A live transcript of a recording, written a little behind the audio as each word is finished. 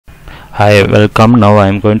Hi, welcome. Now I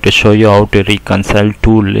am going to show you how to reconcile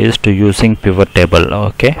two lists using pivot table.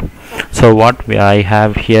 Okay, so I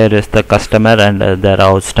have here is the customer and their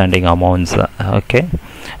outstanding amounts. Okay,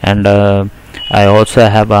 and I also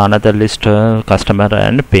have another list, customer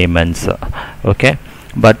and payments. Okay,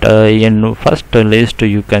 but in first list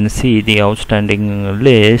you can see the outstanding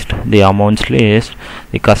list, the amounts list,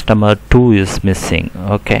 the customer 2 is missing.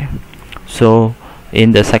 Okay, so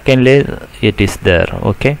in the second list it is there.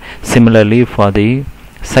 Okay, similarly for the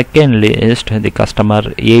second list the customer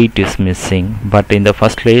 8 is missing, but in the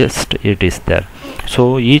first list it is there.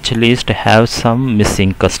 So each list has some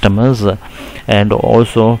missing customers, and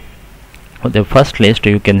also the first list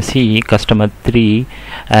you can see customer 3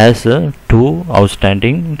 has 2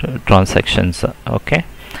 outstanding transactions. Okay,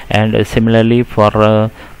 and similarly for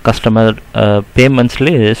customer payments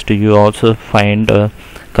list you also find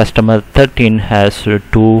customer 13 has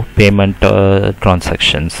 2 payment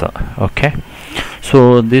transactions. Okay,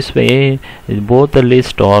 so this way both the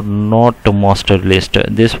list are not master list.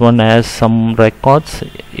 This one has some records,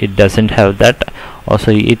 it doesn't have that.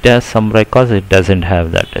 Also it has some records, it doesn't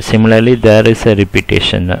have that. Similarly there is a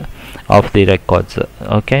repetition of the records.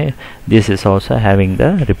 Okay, this is also having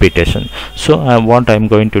the repetition. So what I'm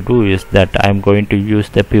going to do is that I'm going to use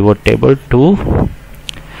the pivot table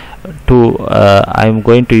I'm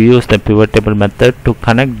going to use the pivot table method to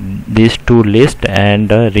connect these two lists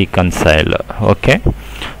and reconcile. Okay,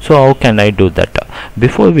 so how can I do that?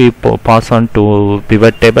 Before we pass on to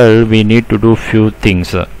pivot table, we need to do few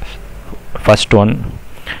things. First one,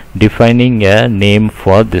 defining a name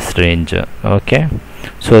for this range. Okay,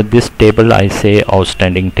 so this table I say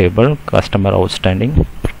outstanding table, customer outstanding,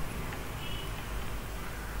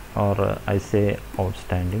 or I say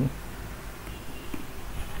outstanding.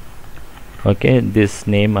 Okay, this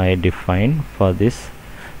name I define for this.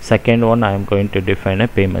 Second one I am going to define a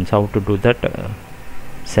payments. How to do that?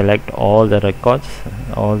 Select all the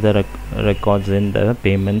records in the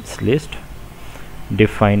payments list,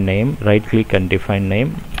 define name, right click and define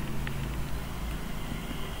name,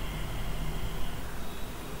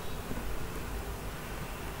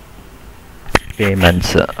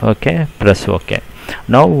 payments. Okay, press OK.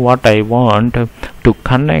 Now what I want to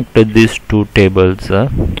connect these two tables,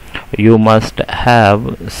 you must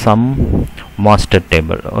have some master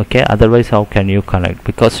table. Okay, otherwise how can you connect?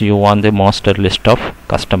 Because you want the master list of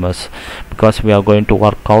customers, because we are going to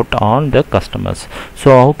work out on the customers.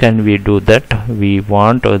 So how can we do that? We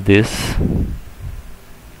want this,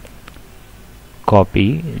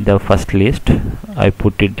 copy the first list, I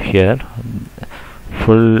put it here,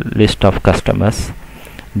 full list of customers.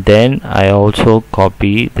 Then I also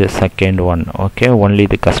copy the second one. Okay, only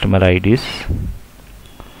the customer IDs.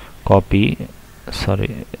 Copy,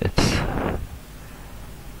 sorry, it's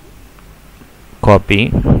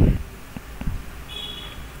copy,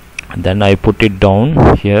 then I put it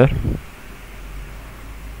down here.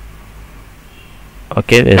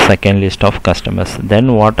 Okay, the second list of customers.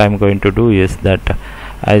 Then what I'm going to do is that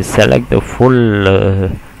I select the full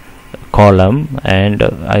column, and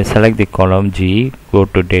I select the column G, go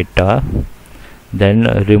to data, then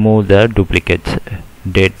remove the duplicates.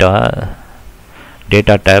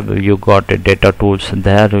 Data tab, you got data tools,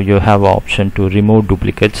 there you have option to remove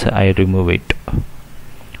duplicates. I remove it.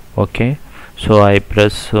 Okay, so I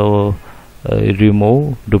press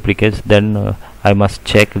remove duplicates. Then I must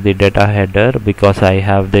check the data header, because I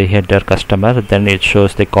have the header customer. Then it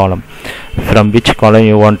shows the column, from which column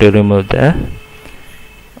you want to remove the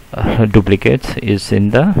duplicates is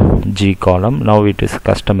in the G column. Now it is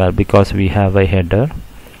customer, because we have a header.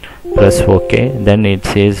 Press OK. Then it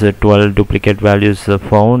says 12 duplicate values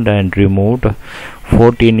found and removed,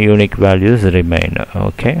 14 unique values remain.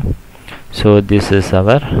 Okay, so this is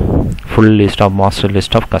our full list of master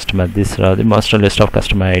list of customer. This is the master list of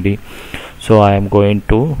customer ID. So I am going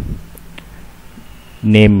to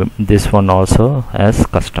name this one also as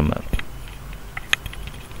customer.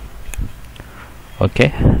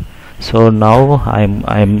 Okay, so now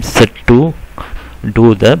I'm set to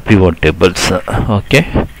do the pivot tables.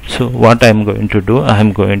 Okay, so what I'm going to do,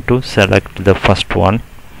 I'm going to select the first one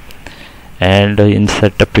and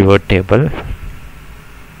insert a pivot table.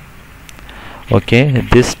 Okay,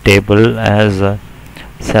 this table as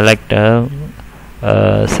select a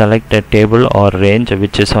table or range,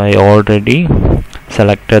 which is I already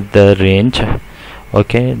selected the range.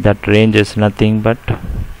 Okay, that range is nothing but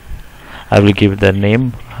I will give the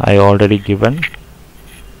name I already given,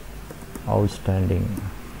 outstanding.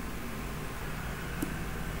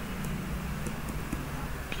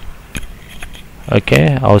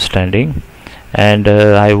 Okay, outstanding. And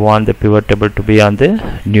I want the pivot table to be on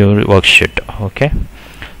the new worksheet. Okay,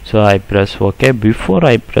 So I press OK. Before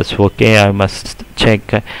I press OK, I must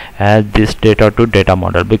check add this data to data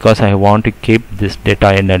model, because I want to keep this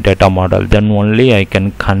data in a data model. Then only I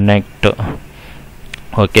can connect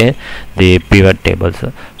okay the pivot tables.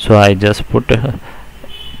 So I just put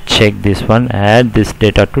check this one, add this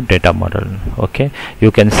data to data model. Okay,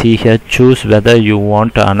 you can see here, choose whether you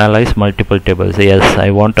want to analyze multiple tables. Yes,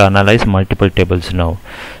 I want to analyze multiple tables now.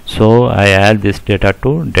 So I add this data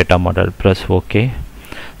to data model, press OK.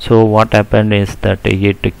 So what happened is that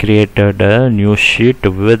it created a new sheet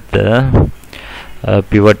with the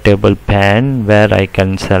pivot table pane where I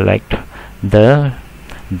can select the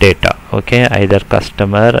data, okay, either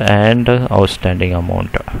customer and outstanding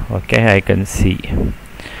amount. Okay, I can see.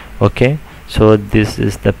 Okay, so this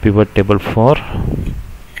is the pivot table for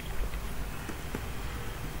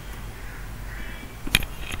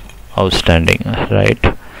outstanding,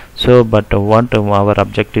 right? So but what our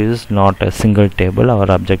objective is not a single table,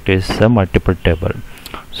 our objective is a multiple table.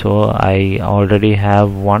 So I already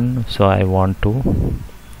have one, so I want to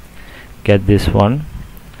get this one.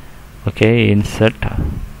 Okay, insert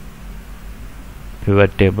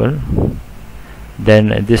pivot table,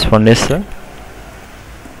 then this one is the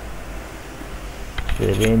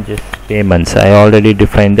range is payments. I already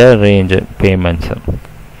defined the range payments,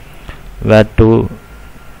 where to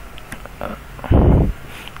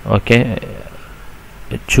okay,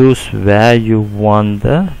 choose where you want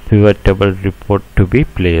the pivot table report to be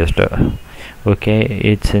placed. Okay,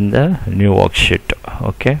 it's in the new worksheet.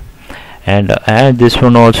 Okay, and add this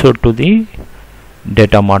one also to the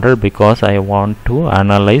data model, because I want to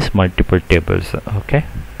analyze multiple tables. Okay,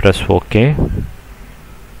 press OK.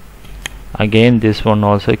 Again, this one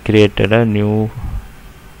also created a new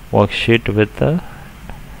worksheet with the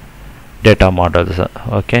data models,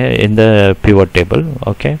 okay, in the pivot table,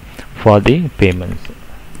 okay, for the payments.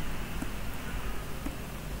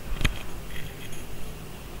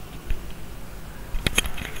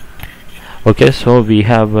 Okay, so we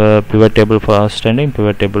have a pivot table for outstanding,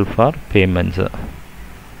 pivot table for payments.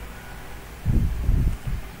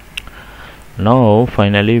 Now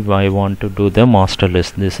finally I want to do the master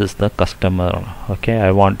list. This is the customer. Okay,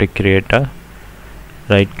 I want to create a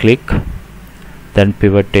right click, then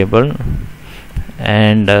pivot table,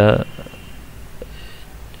 and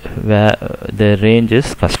where the range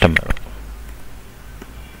is customer,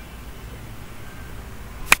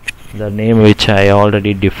 the name which I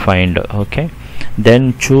already defined. Okay,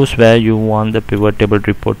 then choose where you want the pivot table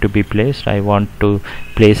report to be placed. I want to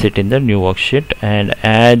place it in the new worksheet and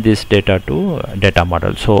add this data to data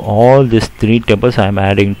model. So all these three tables I am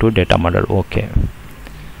adding to data model. Okay,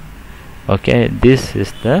 okay, this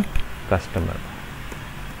is the customer,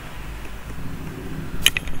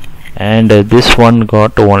 and this one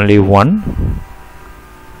got only one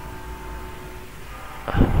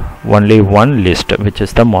list, which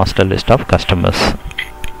is the master list of customers.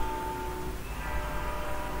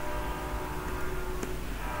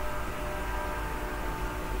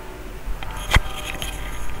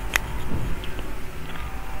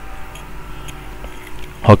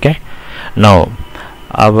 Okay, now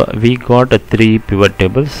we got three pivot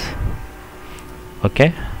tables.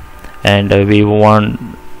 Okay, and we want,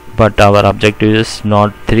 but our objective is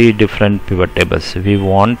not three different pivot tables. We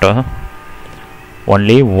want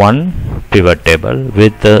only one pivot table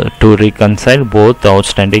with to reconcile both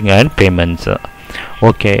outstanding and payments.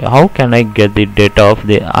 Okay, how can I get the data of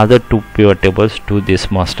the other two pivot tables to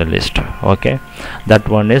this master list? Okay, that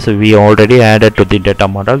one is we already added to the data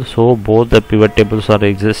model, so both the pivot tables are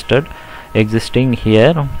existing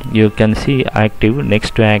here. You can see active,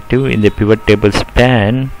 next to active in the pivot tables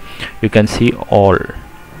pane you can see all.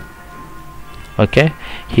 Okay,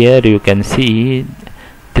 here you can see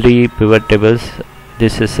three pivot tables.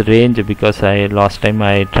 This is range, because last time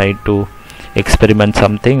I tried to experiment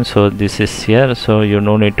something, so this is here, so you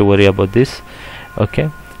no need to worry about this. Okay,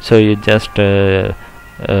 so you just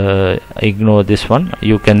ignore this one.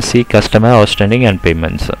 You can see customer, outstanding and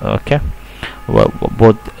payments. Okay,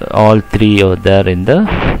 both all three are there in the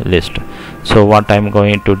list. So what I'm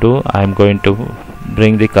going to do, I'm going to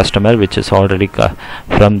bring the customer, which is already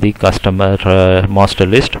from the customer master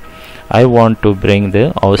list. I want to bring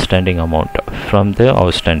the outstanding amount from the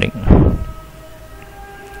outstanding.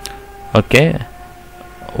 Okay,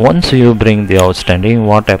 once you bring the outstanding,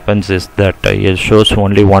 what happens is that it shows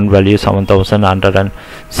only one value,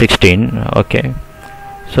 7116. Okay,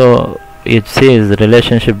 so it says the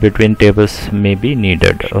relationship between tables may be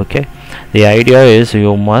needed. Okay, the idea is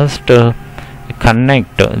you must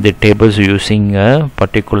connect the tables using a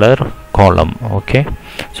particular column. Okay,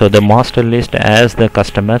 so the master list as the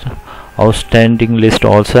customer, outstanding list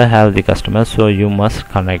also have the customer, so you must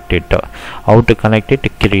connect it. How to connect it?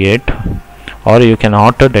 Create, or you can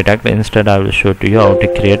auto detect. Instead I will show to you how to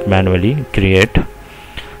create manually. Create.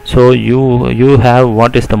 So you have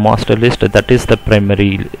what is the master list, that is the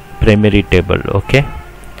primary table, okay,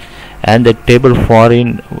 and the table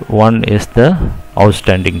foreign one is the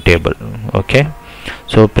outstanding table, okay.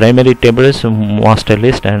 So primary table is master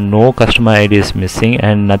list and no customer ID is missing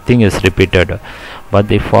and nothing is repeated, but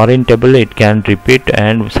the foreign table it can repeat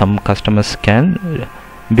and some customers can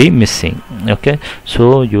be missing, okay.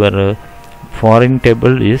 So your foreign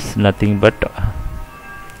table is nothing but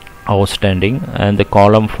outstanding, and the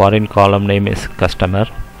column foreign column name is customer.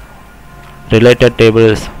 Related table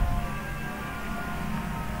is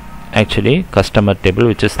actually customer table,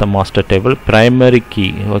 which is the master table. Primary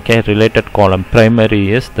key, okay, related column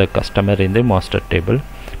primary is the customer in the master table.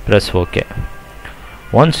 Press OK.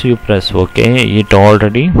 Once you press OK, it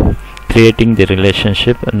already creating the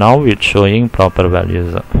relationship. Now it's showing proper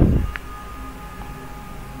values,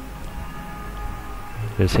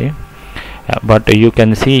 you see. But you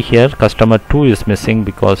can see here customer 2 is missing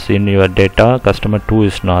because in your data customer 2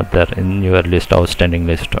 is not there in your list, outstanding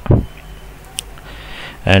list.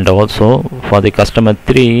 And also for the customer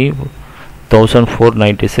 3,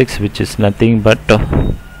 1496, which is nothing but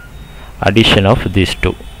addition of these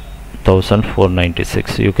two,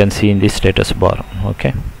 1496, you can see in the status bar,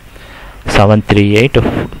 okay. 738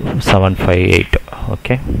 758,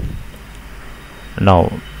 okay.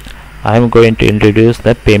 Now I am going to introduce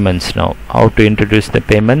the payments now. How to introduce the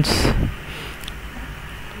payments?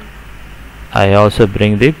 I also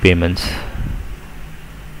bring the payments,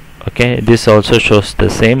 okay. This also shows the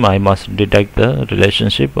same. I must detect the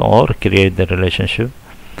relationship or create the relationship.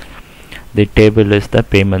 The table is the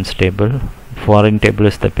payments table, foreign table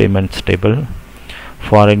is the payments table,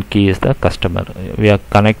 foreign key is the customer. We are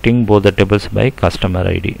connecting both the tables by customer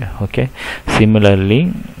ID, okay.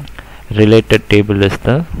 Similarly, related table is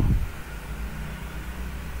the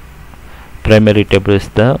primary table is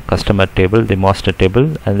the customer table, the master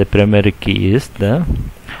table, and the primary key is the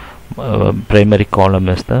primary column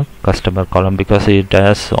is the customer column because it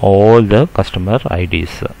has all the customer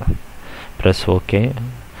IDs. Press OK.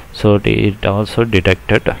 So it also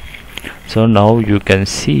detected. So now you can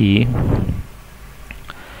see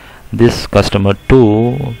this customer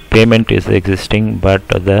 2 payment is existing but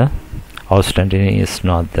the outstanding is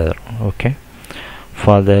not there, okay.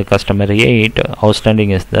 For the customer 8, outstanding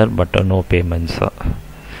is there but no payments.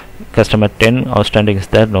 Customer 10, outstanding is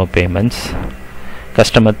there, no payments.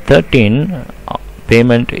 Customer 13,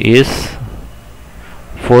 payment is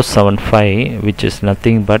 475, which is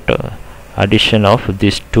nothing but addition of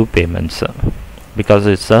these two payments because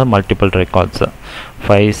it's multiple records,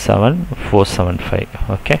 57475,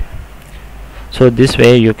 okay. So this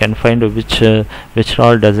way you can find which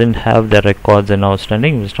all doesn't have the records in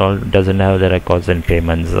outstanding, which all doesn't have the records in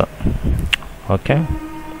payments, okay.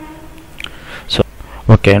 So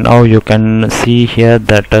okay, now you can see here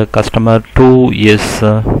that customer 2 is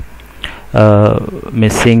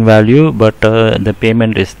missing value but the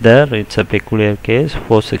payment is there. It's a peculiar case,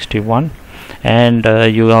 461. And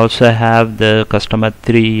you also have the customer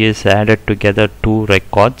 3 is added together 2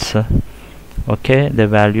 records, okay, the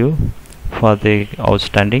value for the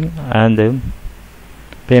outstanding, and the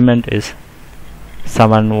payment is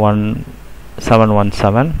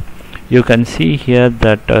 717. You can see here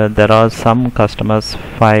that there are some customers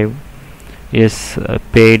 5 is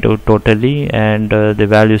paid totally, and the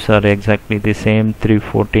values are exactly the same,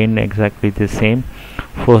 314 exactly the same,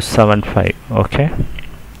 475, okay.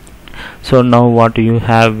 So now what you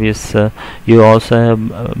have is you also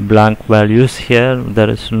have blank values here. There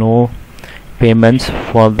is no payments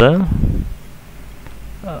for the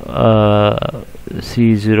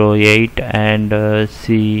C08 and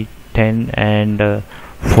C10 and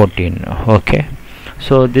 14, okay.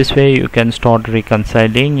 So this way you can start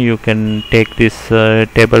reconciling. You can take this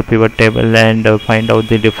table, pivot table, and find out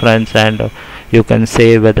the difference, and you can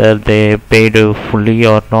say whether they paid fully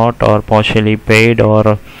or not, or partially paid,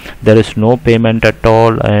 or there is no payment at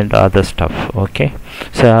all, and other stuff, okay.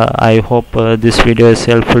 So I hope this video is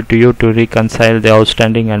helpful to you to reconcile the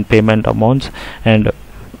outstanding and payment amounts and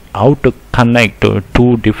how to connect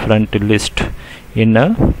two different lists in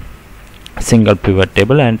a single pivot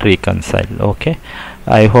table and reconcile, okay.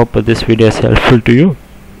 I hope this video is helpful to you.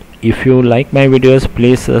 If you like my videos,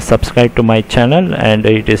 please subscribe to my channel, and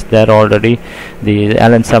it is there already. The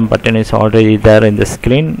Allen sum button is already there in the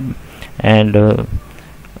screen, and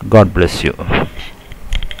God bless you.